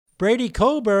Brady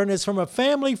Coburn is from a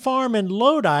family farm in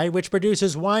Lodi, which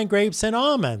produces wine grapes and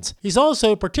almonds. He's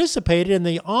also participated in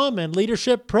the Almond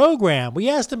Leadership Program. We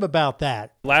asked him about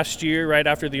that. Last year, right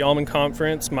after the Almond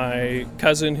Conference, my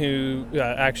cousin, who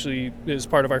actually is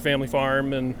part of our family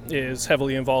farm and is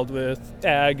heavily involved with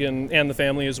ag and the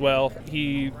family as well,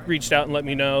 he reached out and let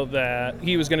me know that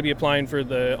he was going to be applying for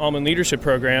the Almond Leadership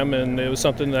Program, and it was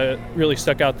something that really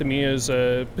stuck out to me as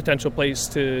a potential place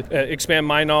to expand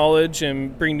my knowledge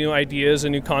and bring new ideas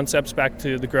and new concepts back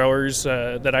to the growers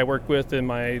that I work with in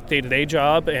my day-to-day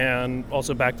job, and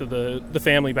also back to the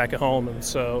family back at home. And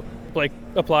so Blake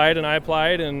applied and I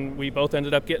applied, and we both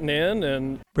ended up getting in.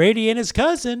 And Brady and his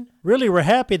cousin really were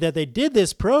happy that they did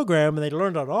this program, and they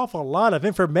learned an awful lot of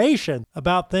information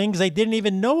about things they didn't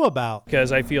even know about.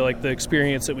 Because I feel like the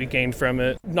experience that we gained from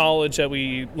it, knowledge that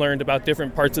we learned about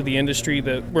different parts of the industry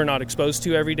that we're not exposed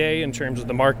to every day in terms of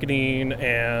the marketing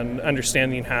and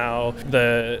understanding how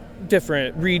the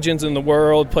different regions in the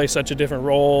world play such a different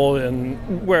role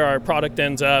and where our product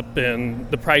ends up and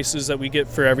the prices that we get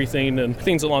for everything and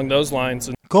things along those lines.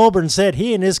 And Coburn said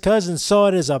he and his cousin saw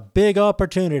it as a big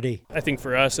opportunity. I think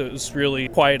for us it was really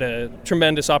quite a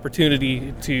tremendous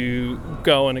opportunity to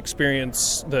go and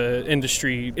experience the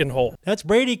industry in whole. That's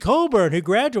Brady Coburn, who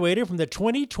graduated from the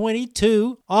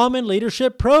 2022 Almond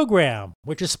Leadership Program,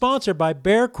 which is sponsored by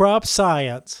Bear Crop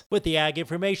Science. With the Ag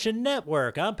Information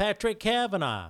Network, I'm Patrick Cavanaugh.